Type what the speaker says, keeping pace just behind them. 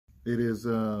It is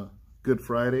Good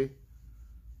Friday.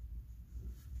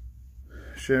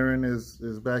 Sharon is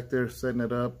back there setting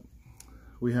it up.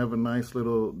 We have a nice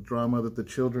little drama that the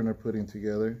children are putting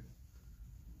together.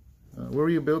 What are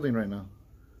you building right now?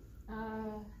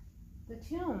 The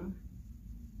tomb.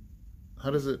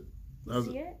 How does it?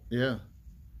 See it? Yeah.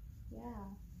 Yeah,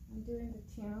 I'm doing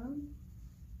the tomb.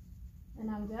 And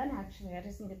I'm done actually. I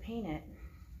just need to paint it.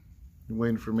 You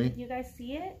waiting for me? You guys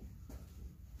see it?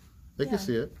 They can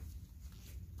see it.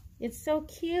 It's so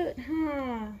cute,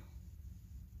 huh?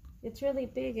 It's really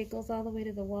big. It goes all the way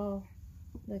to the wall.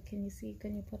 Look, can you see?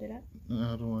 Can you put it up?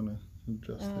 No, I don't want to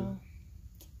adjust it.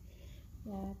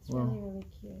 Yeah, it's really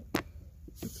cute.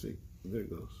 Let's see. There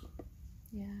it goes.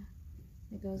 Yeah,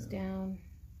 it goes down.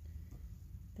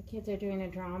 The kids are doing a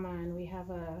drama, and we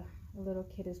have a little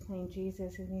kid who's playing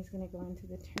Jesus, and he's going to go into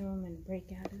the tomb and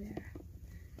break out of there.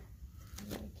 It's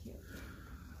really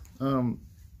cute.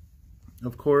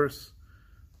 Of course,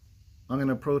 I'm going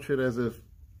to approach it as if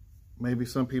maybe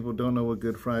some people don't know what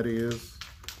Good Friday is.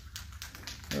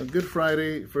 Good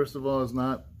Friday, first of all, it's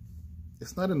not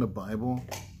in the Bible.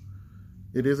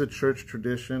 It is a church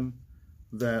tradition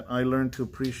that I learned to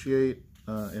appreciate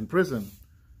in prison.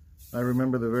 I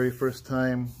remember the very first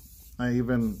time I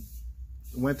even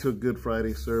went to a Good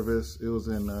Friday service. It was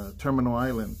in Terminal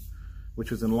Island,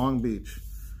 which is in Long Beach.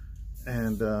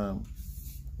 And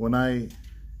when I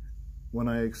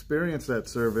experienced that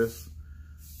service,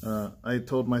 I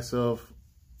told myself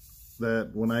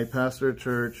that when I pastor a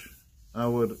church, I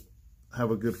would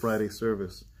have a Good Friday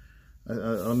service.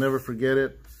 I'll never forget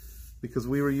it, because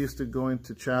we were used to going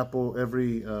to chapel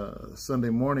every Sunday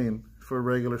morning for a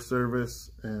regular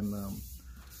service, and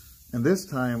this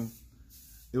time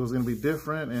it was going to be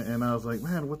different, and I was like,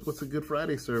 man, what's a Good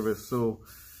Friday service? So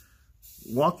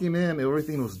walking in,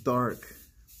 everything was dark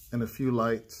and a few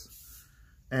lights,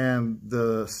 and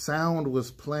the sound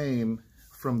was playing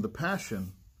from The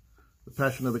Passion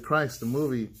of the Christ, the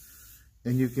movie,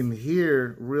 and you can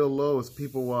hear real low as we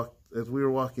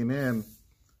were walking in,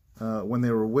 when they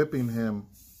were whipping him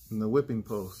in the whipping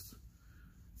post.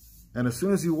 And as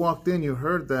soon as you walked in, you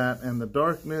heard that, and the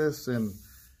darkness, and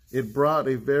it brought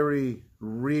a very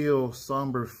real,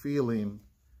 somber feeling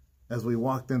as we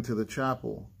walked into the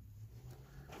chapel.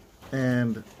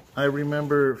 And I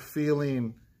remember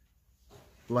feeling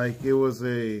like it was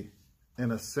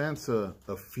in a sense, a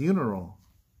funeral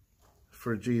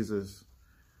for Jesus.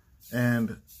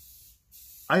 And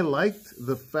I liked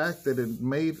the fact that it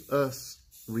made us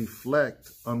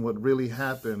reflect on what really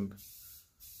happened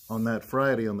on that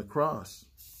Friday on the cross.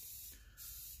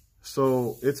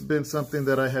 So it's been something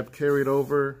that I have carried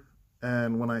over,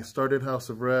 and when I started House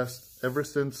of Rest, ever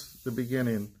since the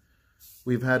beginning,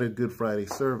 we've had a Good Friday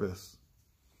service.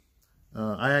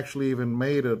 I actually even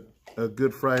made a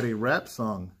Good Friday rap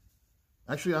song.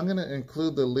 Actually, I'm going to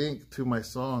include the link to my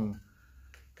song.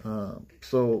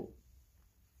 So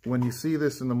when you see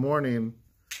this in the morning,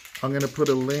 I'm going to put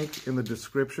a link in the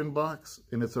description box,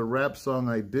 and it's a rap song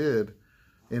I did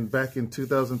back in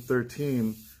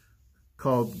 2013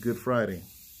 called Good Friday.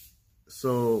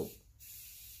 So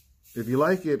if you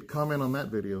like it, comment on that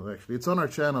video. Actually, it's on our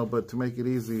channel, but to make it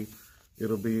easy,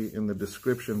 it'll be in the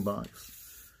description box.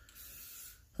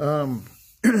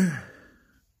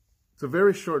 It's a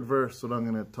very short verse that I'm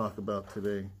going to talk about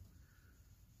today.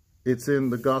 It's in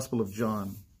the Gospel of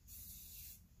John.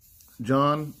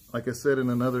 John, like I said in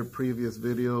another previous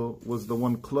video, was the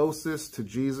one closest to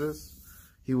Jesus.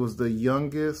 He was the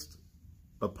youngest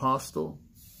apostle.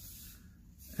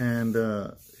 And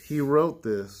he wrote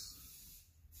this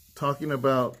talking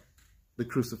about the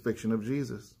crucifixion of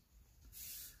Jesus.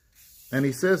 And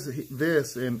he says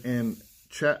this in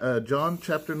John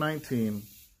chapter 19,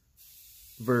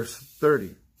 verse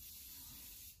 30.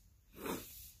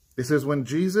 It says, when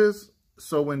Jesus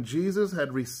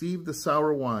had received the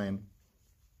sour wine,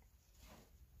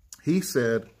 he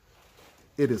said,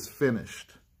 "It is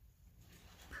finished."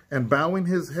 And bowing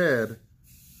his head,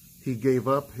 he gave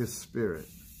up his spirit.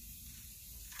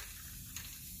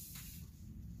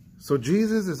 So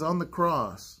Jesus is on the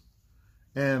cross,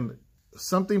 and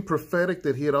something prophetic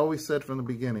that he had always said from the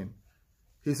beginning.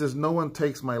 He says, no one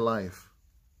takes my life.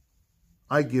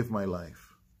 I give my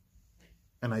life,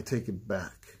 and I take it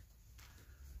back.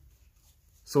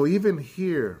 So even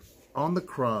here on the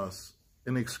cross,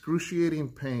 in excruciating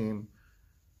pain,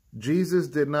 Jesus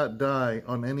did not die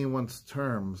on anyone's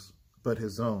terms but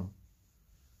his own.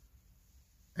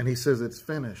 And he says, it's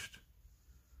finished.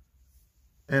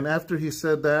 And after he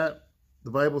said that,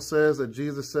 the Bible says that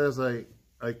Jesus says, I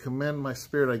commend my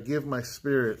spirit, I give my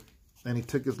spirit. And he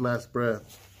took his last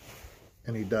breath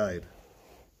and he died.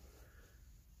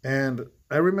 And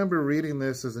I remember reading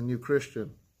this as a new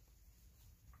Christian.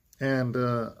 And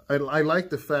I like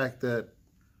the fact that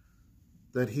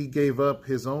he gave up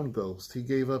his own ghost. He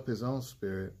gave up his own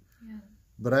spirit. Yeah.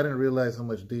 But I didn't realize how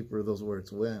much deeper those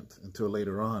words went until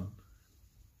later on.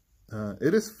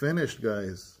 It is finished,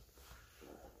 guys.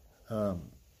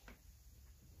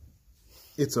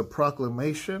 It's a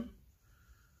proclamation.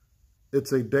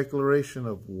 It's a declaration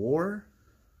of war.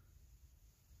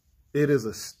 It is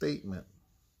a statement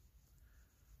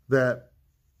that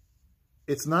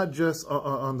it's not just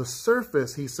on the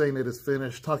surface. He's saying it is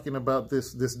finished, talking about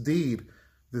this deed,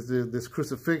 this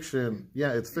crucifixion.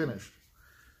 Yeah, it's finished.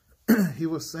 He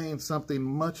was saying something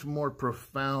much more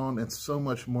profound and so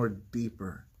much more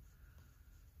deeper.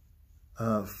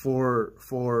 From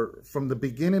the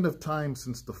beginning of time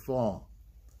since the fall,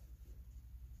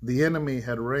 the enemy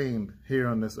had reigned here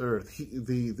on this earth.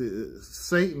 The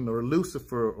Satan or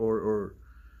Lucifer or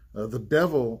the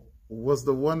devil was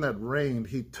the one that reigned.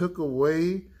 He took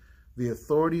away the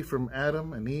authority from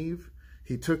Adam and Eve.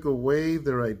 He took away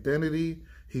their identity.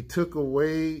 He took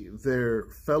away their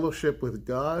fellowship with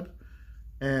God.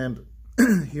 And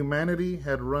humanity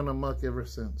had run amok ever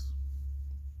since.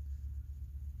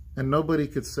 And nobody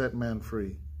could set man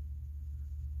free.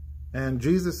 And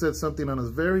Jesus said something on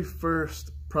his very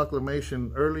first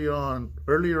proclamation earlier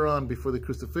on before the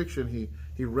crucifixion.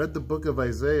 He read the book of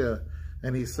Isaiah,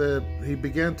 and he said, he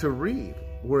began to read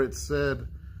where it said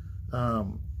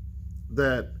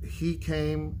that he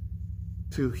came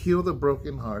to heal the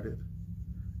brokenhearted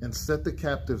and set the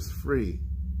captives free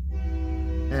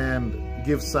and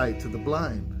give sight to the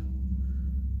blind.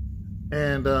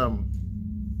 And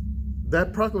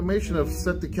that proclamation of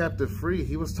set the captive free,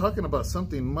 he was talking about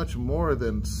something much more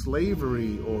than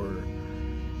slavery. Or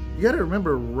you got to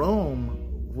remember,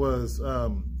 Rome was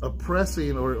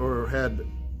oppressing or had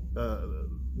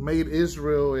made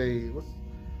Israel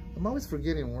I'm always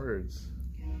forgetting words.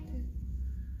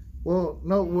 Well,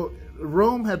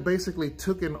 Rome had basically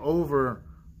taken over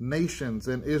nations,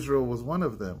 and Israel was one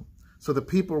of them. So the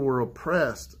people were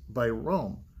oppressed by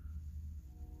Rome.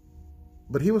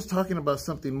 But he was talking about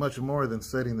something much more than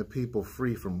setting the people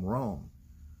free from Rome.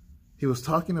 He was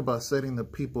talking about setting the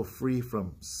people free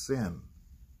from sin.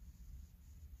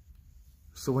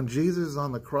 So when Jesus is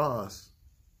on the cross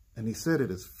and he said it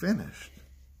is finished,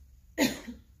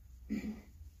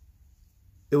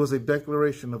 it was a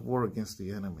declaration of war against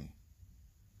the enemy.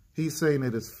 He's saying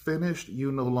it is finished.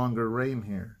 You no longer reign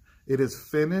here. It is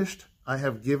finished. I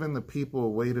have given the people a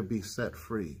way to be set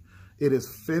free. It is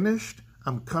finished.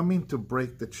 I'm coming to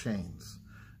break the chains.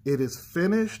 It is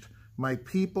finished. My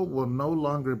people will no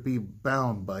longer be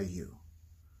bound by you.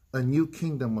 A new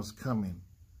kingdom was coming.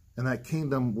 And that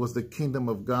kingdom was the kingdom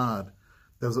of God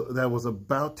that was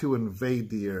about to invade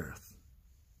the earth.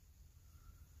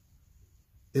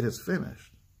 It is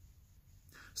finished.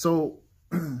 So,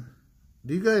 do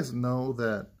you guys know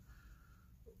that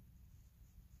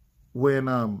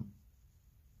when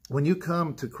you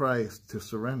come to Christ to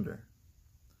surrender,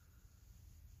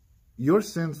 your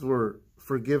sins were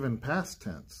forgiven past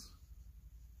tense?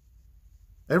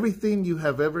 Everything you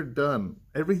have ever done,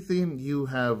 everything you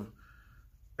have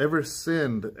ever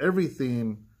sinned,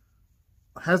 everything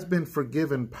has been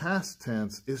forgiven past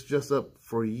tense. It's just up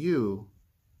for you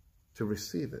to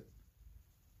receive it.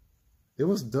 It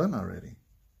was done already.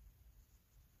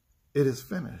 It is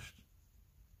finished.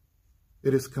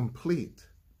 It is complete.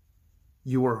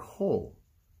 You are whole.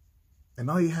 And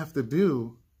all you have to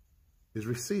do is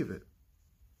receive it.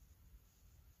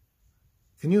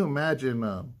 Can you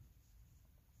imagine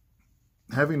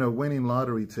having a winning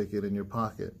lottery ticket in your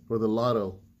pocket, or the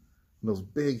lotto, those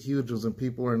big, huge ones, and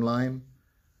people are in line?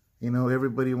 You know,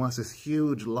 everybody wants this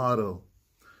huge lotto.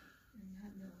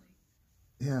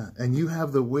 Yeah, and you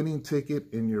have the winning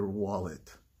ticket in your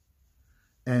wallet.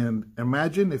 And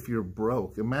imagine if you're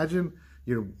broke. Imagine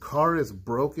your car is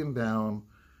broken down.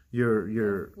 Your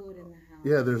food in the house.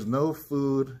 Yeah, there's no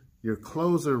food. Your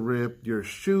clothes are ripped. Your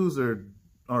shoes are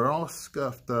all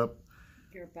scuffed up.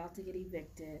 You're about to get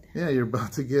evicted. Yeah, you're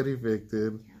about to get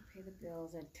evicted. You can't pay the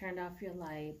bills and turned off your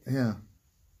lights. Yeah.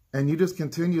 And you just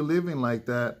continue living like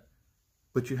that,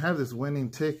 but you have this winning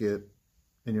ticket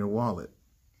in your wallet.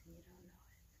 And you don't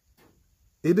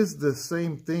know it. It is the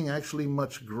same thing, actually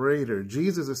much greater.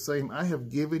 Jesus is saying, I have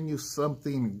given you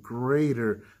something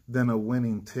greater than a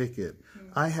winning ticket.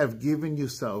 I have given you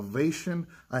salvation.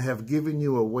 I have given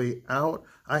you a way out.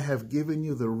 I have given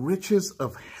you the riches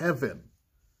of heaven.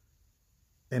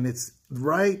 And it's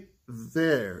right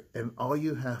there. And all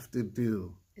you have to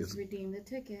do is redeem the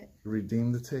ticket.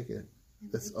 Redeem the ticket.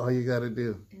 That's all you got to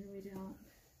do. And we don't.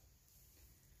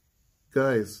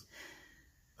 Guys,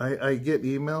 I get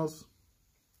emails,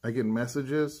 I get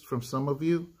messages from some of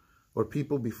you or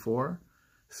people before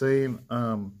saying,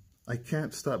 I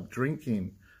can't stop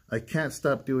drinking. I can't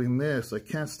stop doing this. I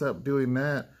can't stop doing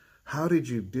that. How did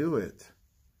you do it?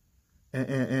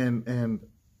 And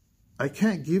I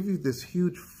can't give you this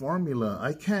huge formula.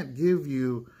 I can't give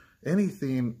you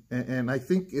anything. And I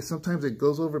think sometimes it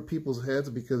goes over people's heads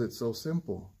because it's so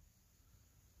simple.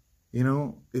 You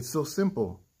know, it's so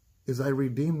simple. I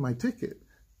redeemed my ticket.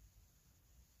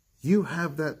 You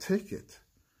have that ticket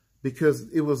because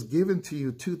it was given to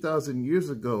you 2,000 years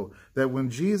ago that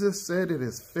when Jesus said it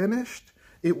is finished,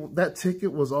 that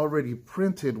ticket was already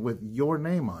printed with your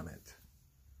name on it.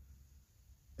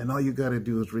 And all you got to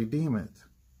do is redeem it.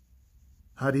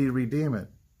 How do you redeem it?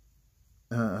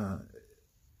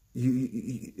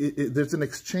 There's an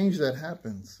exchange that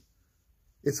happens.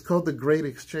 It's called the Great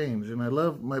Exchange. And I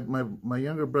love my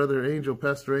younger brother, Angel,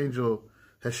 Pastor Angel,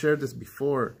 has shared this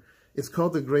before. It's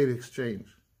called the Great Exchange.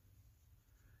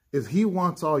 He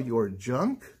wants all your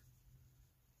junk,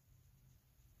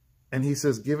 and he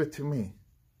says, give it to me.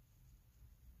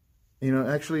 You know,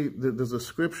 actually, there's a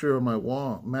scripture on my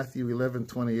wall, Matthew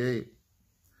 11:28,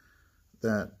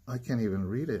 that I can't even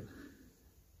read it.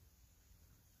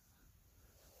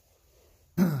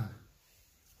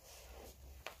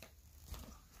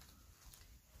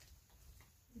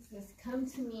 It says, come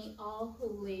to me, all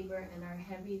who labor and are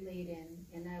heavy laden,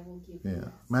 and I will give you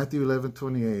rest. Matthew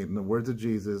 11:28, in the words of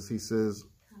Jesus, he says,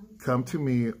 come to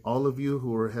me, all of you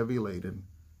who are heavy laden,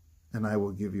 and I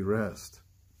will give you rest.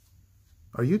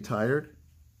 Are you tired?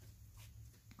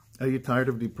 Are you tired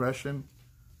of depression?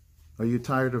 Are you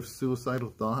tired of suicidal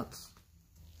thoughts?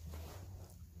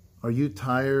 Are you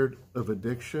tired of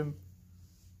addiction?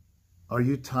 Are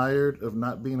you tired of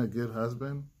not being a good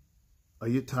husband? Are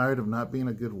you tired of not being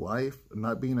a good wife,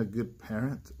 not being a good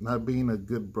parent, not being a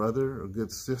good brother or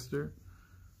good sister?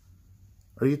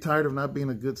 Are you tired of not being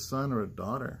a good son or a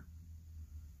daughter?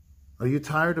 Are you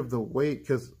tired of the weight?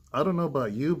 Because I don't know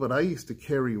about you, but I used to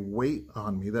carry weight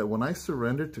on me that when I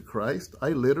surrendered to Christ, I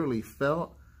literally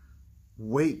felt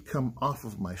weight come off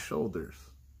of my shoulders.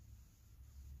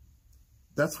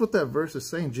 That's what that verse is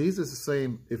saying. Jesus is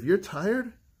saying, if you're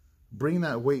tired, bring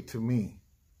that weight to me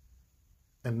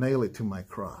and nail it to my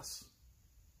cross.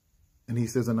 And he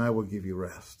says, and I will give you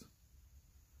rest.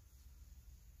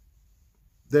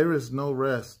 There is no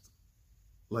rest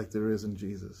like there is in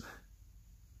Jesus.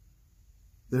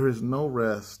 There is no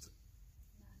rest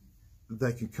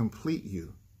that can complete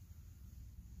you.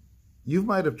 You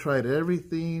might have tried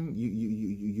everything.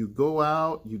 You go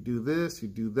out, you do this, you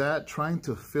do that, trying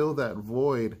to fill that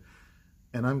void.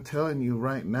 And I'm telling you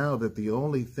right now that the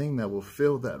only thing that will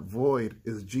fill that void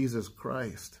is Jesus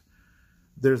Christ.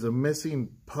 There's a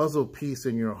missing puzzle piece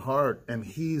in your heart, and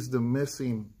he's the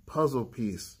missing puzzle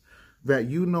piece that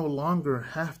you no longer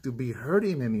have to be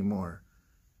hurting anymore.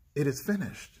 It is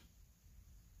finished.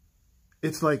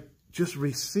 It's like, just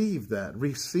receive that.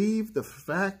 Receive the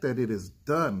fact that it is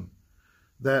done.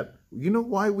 That, you know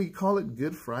why we call it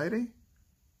Good Friday?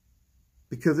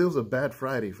 Because it was a bad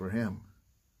Friday for him.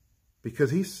 Because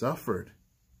he suffered.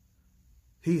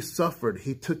 He suffered.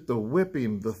 He took the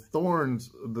whipping, the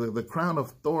thorns, the crown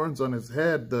of thorns on his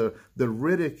head, the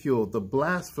ridicule, the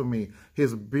blasphemy,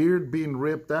 his beard being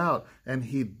ripped out. And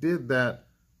he did that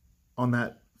on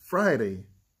that Friday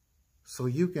so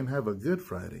you can have a Good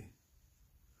Friday.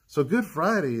 So Good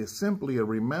Friday is simply a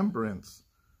remembrance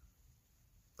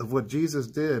of what Jesus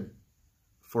did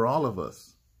for all of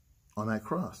us on that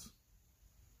cross.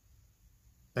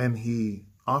 And he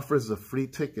offers a free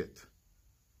ticket.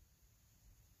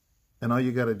 And all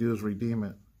you got to do is redeem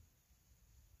it.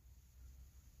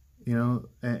 You know,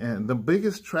 and the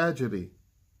biggest tragedy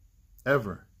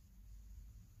ever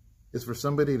is for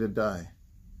somebody to die.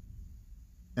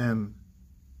 And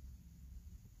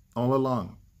all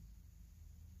along,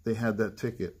 they had that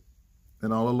ticket.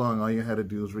 And all along, all you had to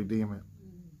do was redeem it.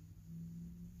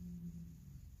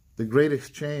 The great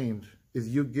exchange is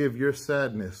you give your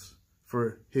sadness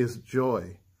for his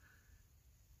joy.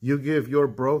 You give your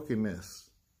brokenness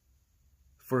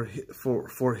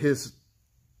for his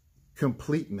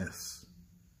completeness.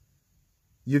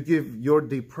 You give your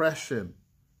depression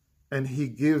and he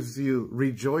gives you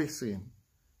rejoicing.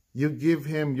 You give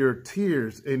him your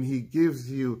tears and he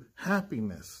gives you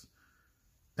happiness.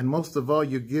 And most of all,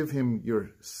 you give him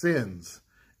your sins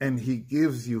and he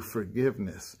gives you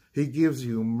forgiveness. He gives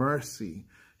you mercy.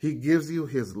 He gives you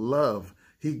his love.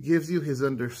 He gives you his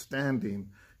understanding.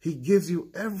 He gives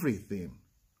you everything.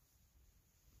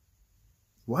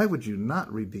 Why would you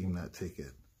not redeem that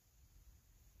ticket?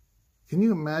 Can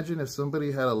you imagine if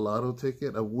somebody had a lotto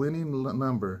ticket, a winning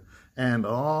number, And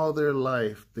all their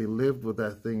life, they lived with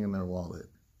that thing in their wallet.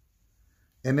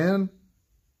 And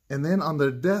then on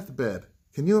their deathbed,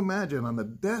 can you imagine on the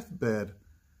deathbed,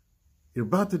 you're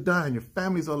about to die and your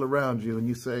family's all around you and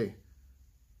you say,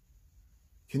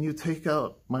 can you take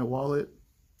out my wallet?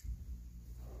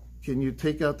 Can you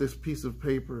take out this piece of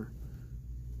paper?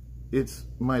 It's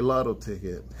my lotto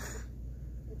ticket.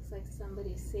 It's like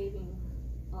somebody saving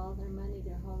all their money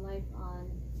their whole life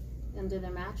under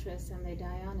their mattress and they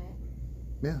die on it.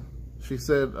 Yeah. She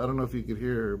said, I don't know if you could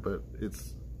hear her, but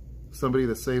it's somebody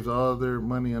that saves all their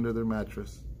money under their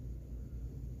mattress.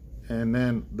 And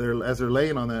then as they're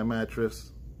laying on that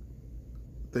mattress,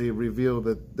 they reveal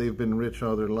that they've been rich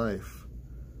all their life.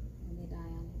 And they die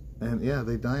on it. And yeah,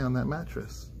 they die on that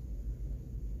mattress.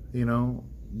 You know,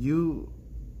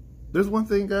 there's one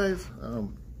thing, guys,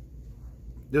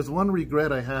 there's one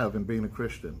regret I have in being a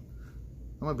Christian.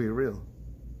 I'm gonna be real.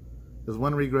 There's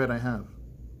one regret I have.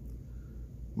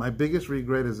 My biggest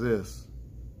regret is this,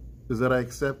 is that I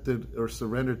accepted or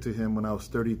surrendered to him when I was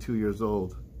 32 years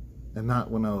old and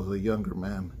not when I was a younger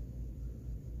man.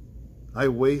 I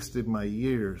wasted my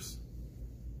years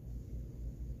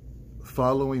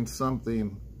following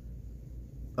something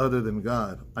other than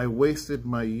God. I wasted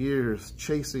my years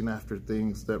chasing after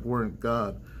things that weren't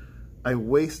God. I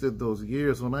wasted those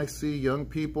years. When I see young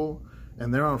people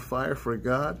and they're on fire for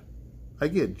God, I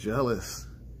get jealous.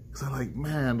 Because I'm like,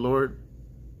 man, Lord,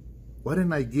 why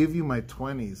didn't I give you my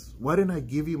 20s? Why didn't I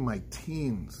give you my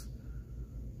teens?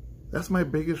 That's my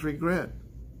biggest regret,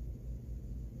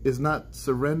 is not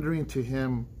surrendering to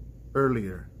him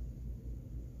earlier.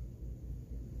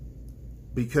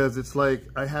 Because it's like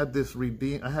I had this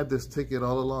ticket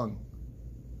all along,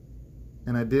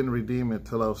 and I didn't redeem it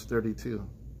till I was 32.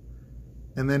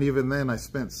 And then even then I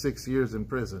spent 6 years in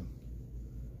prison.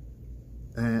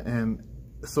 And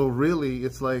so really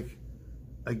it's like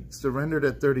I surrendered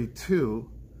at 32,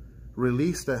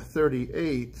 released at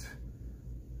 38,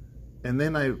 and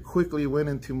then I quickly went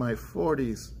into my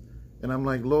 40s, and I'm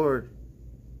like, Lord,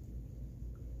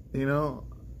 you know,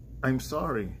 I'm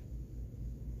sorry.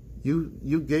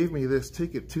 You gave me this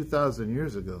ticket 2,000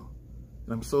 years ago,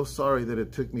 and I'm so sorry that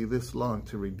it took me this long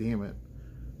to redeem it.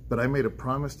 But I made a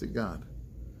promise to God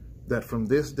that from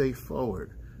this day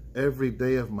forward, every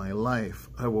day of my life,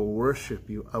 I will worship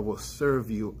you, I will serve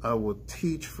you, I will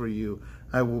teach for you,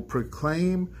 I will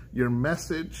proclaim your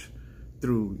message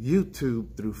through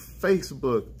YouTube, through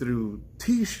Facebook, through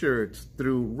t-shirts,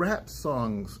 through rap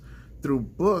songs, through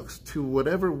books, to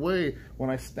whatever way. When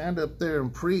I stand up there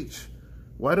and preach,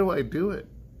 why do I do it?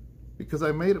 Because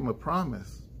I made him a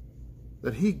promise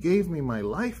that he gave me my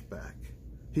life back.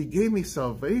 He gave me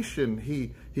salvation.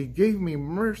 He gave me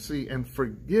mercy and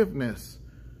forgiveness.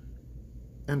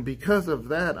 And because of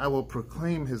that, I will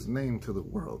proclaim his name to the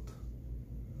world.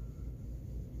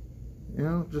 You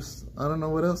know, I don't know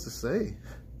what else to say.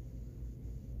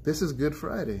 This is Good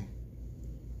Friday.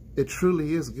 It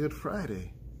truly is Good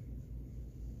Friday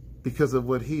because of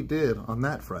what he did on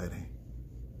that Friday.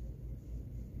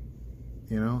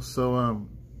 You know, so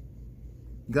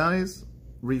guys,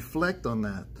 reflect on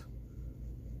that.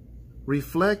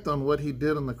 Reflect on what he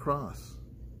did on the cross.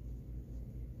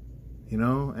 You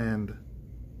know, and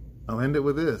I'll end it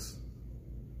with this,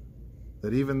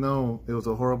 that even though it was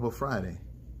a horrible Friday,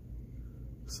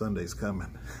 Sunday's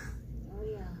coming. Oh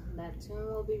yeah, that tomb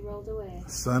will be rolled away.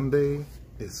 Sunday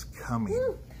is coming.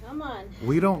 Woo, come on.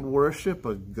 We don't worship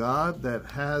a God that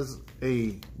has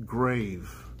a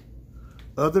grave.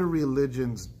 Other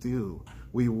religions do.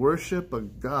 We worship a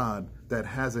God that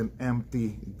has an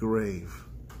empty grave.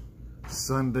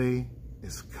 Sunday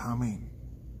is coming.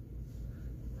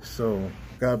 So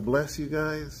God bless you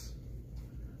guys.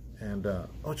 And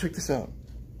oh, check this out.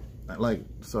 I like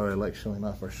showing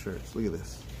off our shirts. Look at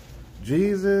this.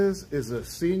 Jesus is a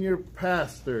senior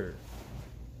pastor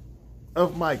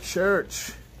of my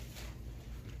church.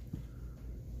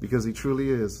 Because he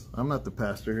truly is. I'm not the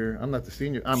pastor here. I'm not the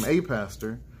senior. I'm a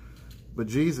pastor. But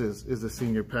Jesus is the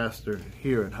senior pastor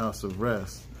here at House of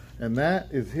Rest. And that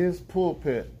is his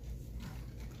pulpit.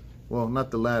 Well, not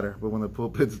the ladder, but when the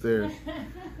pulpit's there,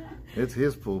 it's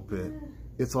his pulpit.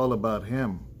 It's all about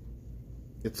him.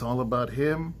 It's all about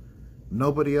him.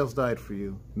 Nobody else died for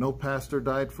you. No pastor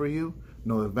died for you.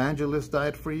 No evangelist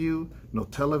died for you. No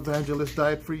televangelist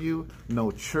died for you.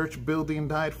 No church building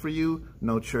died for you.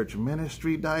 No church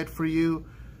ministry died for you.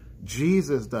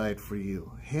 Jesus died for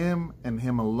you. Him and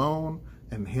him alone,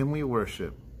 and him we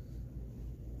worship.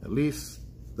 At least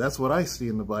that's what I see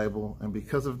in the Bible. And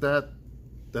because of that,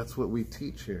 that's what we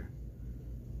teach here.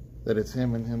 That it's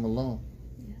him and him alone.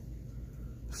 Yeah.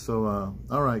 So,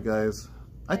 all right, guys.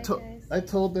 I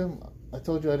told them I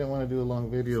told you I didn't want to do a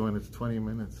long video, and it's 20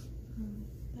 minutes.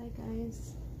 Bye,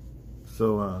 guys.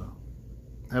 So,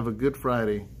 have a good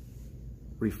Friday.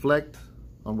 Reflect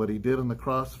on what he did on the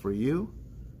cross for you.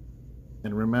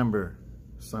 And remember,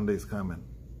 Sunday's coming.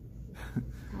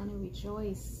 I want to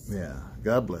rejoice. Yeah.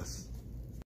 God bless.